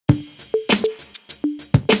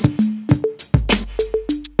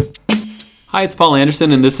Hi, it's Paul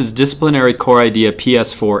Andersen, and this is Disciplinary Core Idea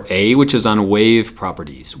PS4A, which is on wave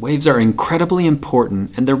properties. Waves are incredibly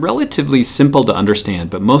important, and they're relatively simple to understand,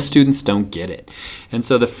 but most students don't get it. And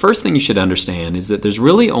so the first thing you should understand is that there's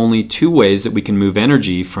really only two ways that we can move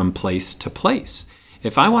energy from place to place.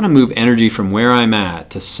 If I want to move energy from where I'm at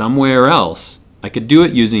to somewhere else, I could do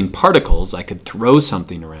it using particles. I could throw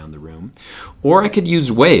something around the room, or I could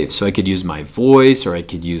use waves. So I could use my voice, or I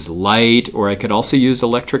could use light, or I could also use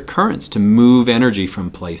electric currents to move energy from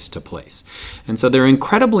place to place. And so they're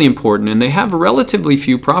incredibly important, and they have relatively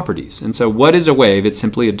few properties. And so what is a wave? It's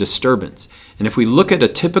simply a disturbance. And if we look at a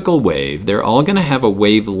typical wave, they're all going to have a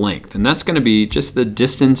wavelength, and that's going to be just the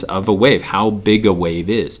distance of a wave, how big a wave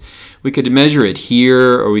is. We could measure it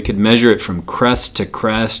here, or we could measure it from crest to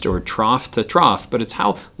crest or trough to trough, but it's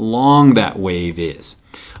how long that wave is.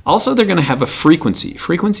 Also, they're going to have a frequency.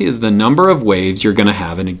 Frequency is the number of waves you're going to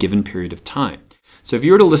have in a given period of time. So if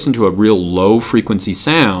you were to listen to a real low frequency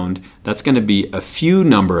sound, that's going to be a few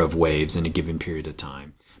number of waves in a given period of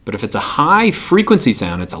time. But if it's a high frequency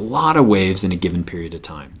sound, it's a lot of waves in a given period of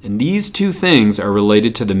time. And these two things are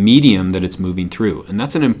related to the medium that it's moving through. And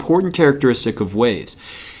that's an important characteristic of waves.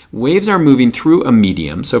 Waves are moving through a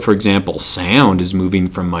medium. So for example, sound is moving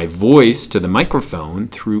from my voice to the microphone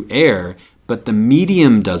through air, but the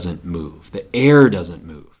medium doesn't move. The air doesn't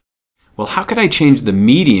move. Well, how could I change the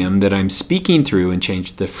medium that I'm speaking through and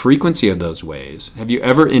change the frequency of those waves? Have you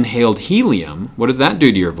ever inhaled helium? What does that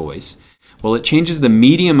do to your voice? Well, it changes the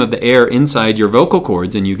medium of the air inside your vocal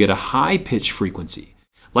cords, and you get a high pitch frequency.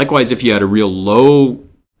 Likewise, if you had a real low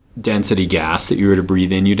density gas that you were to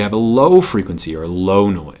breathe in, you'd have a low frequency or a low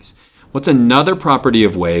noise. What's another property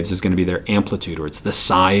of waves is going to be their amplitude, or it's the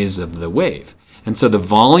size of the wave. And so the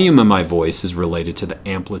volume of my voice is related to the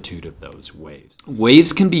amplitude of those waves.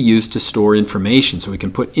 Waves can be used to store information. So we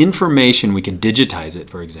can put information, we can digitize it,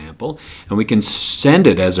 for example, and we can send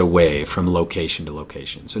it as a wave from location to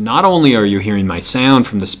location. So not only are you hearing my sound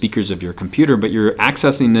from the speakers of your computer, but you're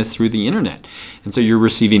accessing this through the internet. And so you're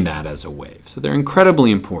receiving that as a wave. So they're incredibly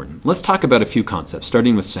important. Let's talk about a few concepts,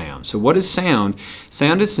 starting with sound. So what is sound?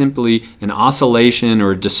 Sound is simply an oscillation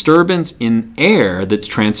or a disturbance in air that's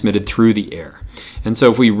transmitted through the air. And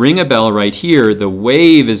so if we ring a bell right here, the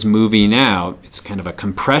wave is moving out. It's kind of a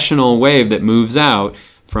compressional wave that moves out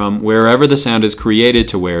from wherever the sound is created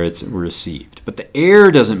to where it's received. But the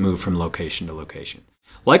air doesn't move from location to location.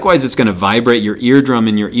 Likewise, it's going to vibrate your eardrum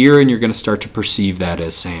in your ear, and you're going to start to perceive that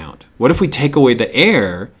as sound. What if we take away the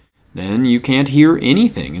air? Then you can't hear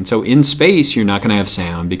anything. And so in space, you're not going to have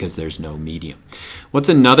sound because there's no medium. What's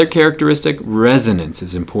another characteristic? Resonance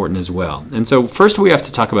is important as well. And so first we have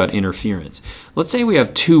to talk about interference. Let's say we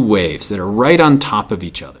have two waves that are right on top of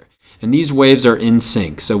each other. And these waves are in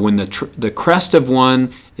sync. So when the crest of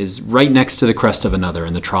one is right next to the crest of another,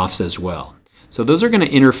 and the troughs as well. So those are going to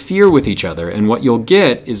interfere with each other, and what you'll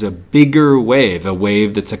get is a bigger wave, a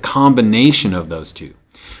wave that's a combination of those two.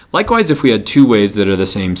 Likewise, if we had two waves that are the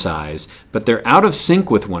same size, but they're out of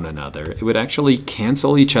sync with one another, it would actually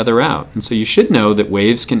cancel each other out. And so you should know that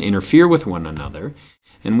waves can interfere with one another.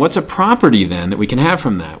 And what's a property then that we can have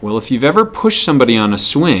from that? Well, if you've ever pushed somebody on a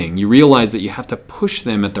swing, you realize that you have to push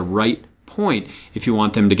them at the right point if you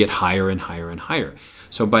want them to get higher and higher and higher.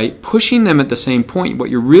 So by pushing them at the same point, what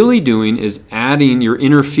you're really doing is you're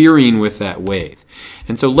interfering with that wave.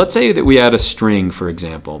 And so let's say that we add a string, for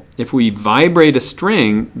example. If we vibrate a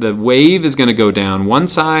string, the wave is going to go down one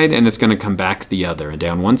side and it's going to come back the other, and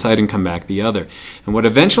down one side and come back the other. And what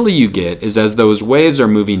eventually you get is, as those waves are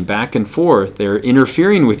moving back and forth, they're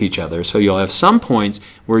interfering with each other. So you'll have some points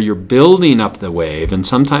where you're building up the wave, and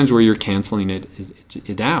sometimes where you're canceling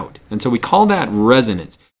it out. And so we call that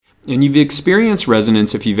resonance. And you've experienced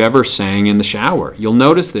resonance if you've ever sang in the shower. You'll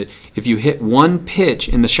notice that if you hit one pitch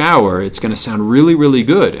in the shower, it's going to sound really, really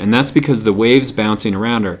good. And that's because the waves bouncing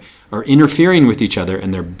around are interfering with each other,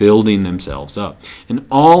 and they're building themselves up. And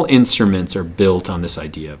all instruments are built on this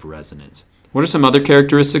idea of resonance. What are some other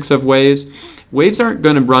characteristics of waves? Waves aren't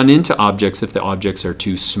going to run into objects if the objects are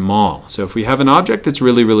too small. So if we have an object that's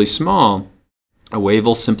really, really small, a wave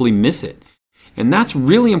will simply miss it. And that's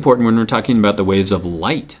really important when we're talking about the waves of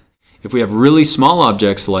light. If we have really small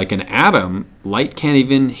objects like an atom, light can't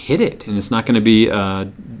even hit it, and it's not going to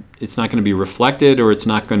be reflected, or it's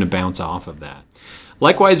not going to bounce off of that.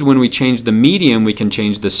 Likewise, when we change the medium, we can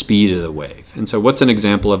change the speed of the wave. And so what's an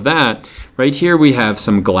example of that? Right here we have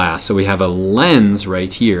some glass. So we have a lens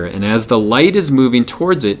right here, and as the light is moving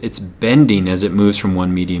towards it, it's bending as it moves from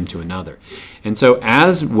one medium to another. And so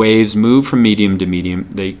as waves move from medium to medium,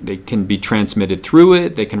 they can be transmitted through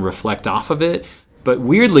it, they can reflect off of it, but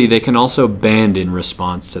weirdly, they can also bend in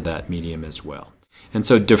response to that medium as well. And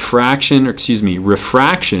so diffraction, or excuse me,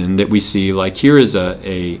 refraction that we see, like here is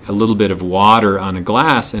a little bit of water on a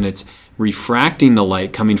glass, and it's refracting the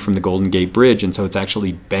light coming from the Golden Gate Bridge, and so it's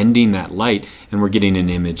actually bending that light, and we're getting an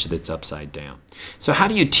image that's upside down. So how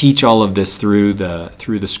do you teach all of this through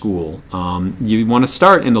the school? You want to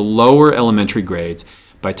start in the lower elementary grades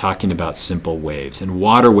by talking about simple waves, and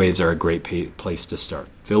water waves are a great place to start.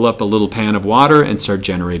 Fill up a little pan of water and start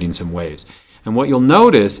generating some waves. And what you'll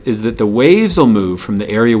notice is that the waves will move from the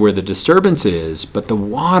area where the disturbance is, but the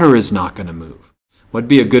water is not going to move. What'd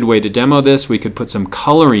be a good way to demo this? We could put some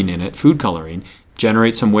coloring in it, food coloring,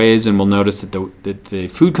 generate some waves, and we'll notice that the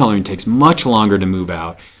food coloring takes much longer to move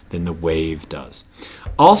out than the wave does.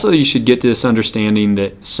 Also, you should get this understanding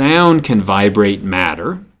that sound can vibrate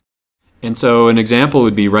matter. And so an example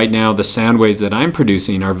would be right now the sound waves that I'm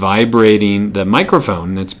producing are vibrating the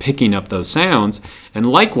microphone that's picking up those sounds. And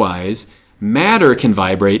likewise, matter can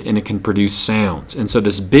vibrate and it can produce sounds. And so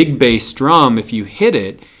this big bass drum, if you hit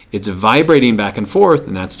it, it's vibrating back and forth,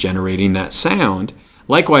 and that's generating that sound.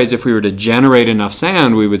 Likewise, if we were to generate enough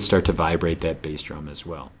sound, we would start to vibrate that bass drum as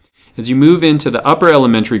well. As you move into the upper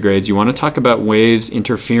elementary grades, you want to talk about waves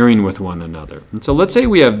interfering with one another. And so let's say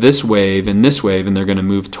we have this wave, and they're going to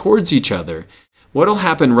move towards each other. What will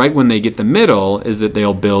happen right when they get the middle is that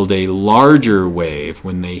they'll build a larger wave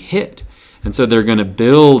when they hit. And so they're going to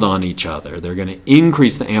build on each other. They're going to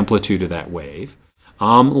increase the amplitude of that wave.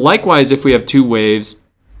 Likewise, if we have two waves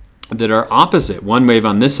that are opposite, one wave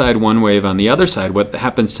on this side, one wave on the other side, what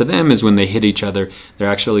happens to them is when they hit each other, they're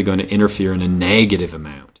actually going to interfere in a negative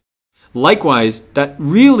amount. Likewise, that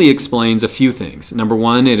really explains a few things. Number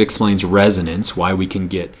one, it explains resonance, why we can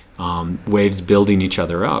get waves building each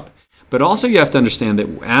other up. But also you have to understand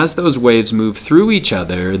that as those waves move through each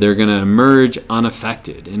other, they're going to emerge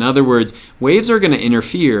unaffected. In other words, waves are going to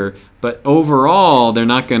interfere, but overall, they're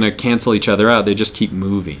not going to cancel each other out. They just keep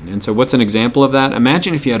moving. And so what's an example of that?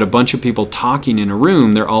 Imagine if you had a bunch of people talking in a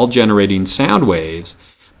room. They're all generating sound waves,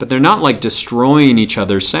 but they're not like destroying each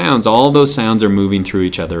other's sounds. All those sounds are moving through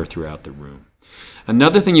each other throughout the room.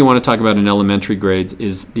 Another thing you want to talk about in elementary grades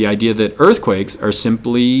is the idea that earthquakes are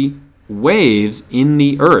simply waves in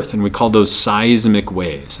the earth, and we call those seismic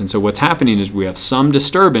waves. And so what's happening is we have some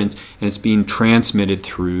disturbance, and it's being transmitted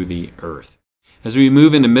through the earth. As we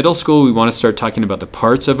move into middle school, we want to start talking about the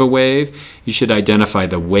parts of a wave. You should identify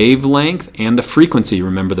the wavelength and the frequency.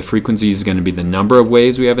 Remember, the frequency is going to be the number of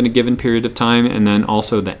waves we have in a given period of time, and then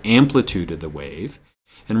also the amplitude of the wave.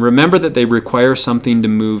 And remember that they require something to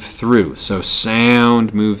move through. So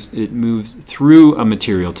sound moves through a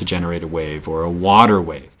material to generate a wave, or a water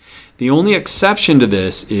wave. The only exception to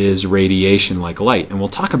this is radiation like light, and we'll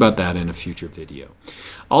talk about that in a future video.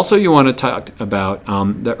 Also, you want to talk about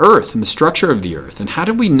the Earth and the structure of the Earth, and how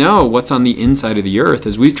do we know what's on the inside of the Earth?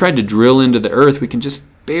 As we've tried to drill into the Earth, we can just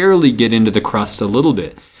barely get into the crust a little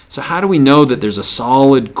bit. So how do we know that there's a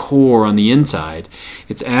solid core on the inside?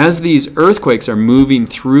 It's as these earthquakes are moving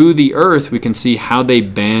through the Earth, we can see how they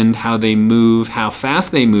bend, how they move, how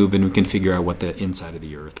fast they move, and we can figure out what the inside of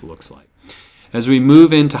the Earth looks like. As we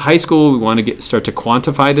move into high school, we want to start to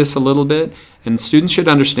quantify this a little bit, and students should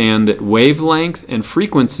understand that wavelength and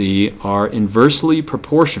frequency are inversely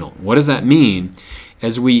proportional. What does that mean?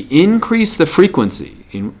 As we increase the frequency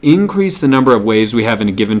and increase the number of waves we have in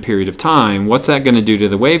a given period of time, what's that going to do to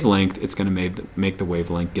the wavelength? It's going to make the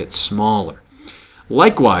wavelength get smaller.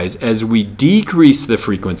 Likewise, as we decrease the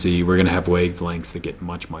frequency, we're going to have wavelengths that get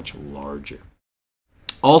much, much larger.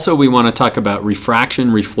 Also, we want to talk about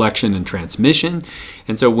refraction, reflection, and transmission.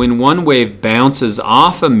 And so when one wave bounces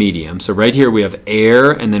off a medium, so right here we have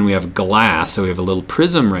air and then we have glass, so we have a little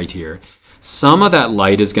prism right here. Some of that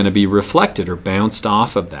light is going to be reflected or bounced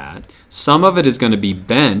off of that. Some of it is going to be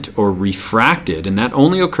bent or refracted, and that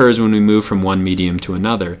only occurs when we move from one medium to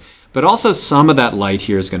another. But also some of that light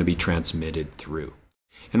here is going to be transmitted through.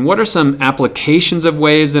 And what are some applications of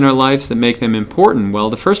waves in our lives that make them important? Well,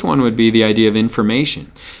 the first one would be the idea of information.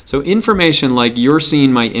 So information like you're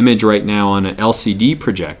seeing my image right now on an LCD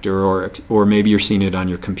projector, or maybe you're seeing it on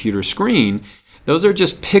your computer screen. Those are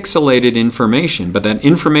just pixelated information, but that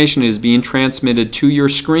information is being transmitted to your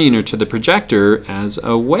screen or to the projector as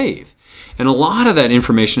a wave. And a lot of that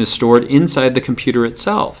information is stored inside the computer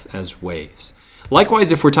itself as waves. Likewise,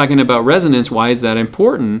 if we're talking about resonance, why is that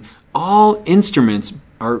important? All instruments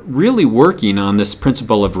are really working on this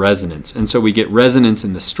principle of resonance. And so we get resonance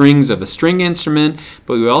in the strings of a string instrument,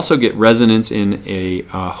 but we also get resonance in a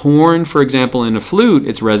horn, for example. In a flute,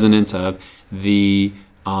 it's resonance of the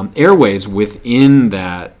airwaves within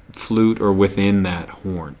that flute or within that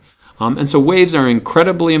horn. And so waves are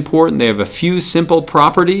incredibly important. They have a few simple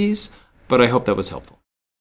properties, but I hope that was helpful.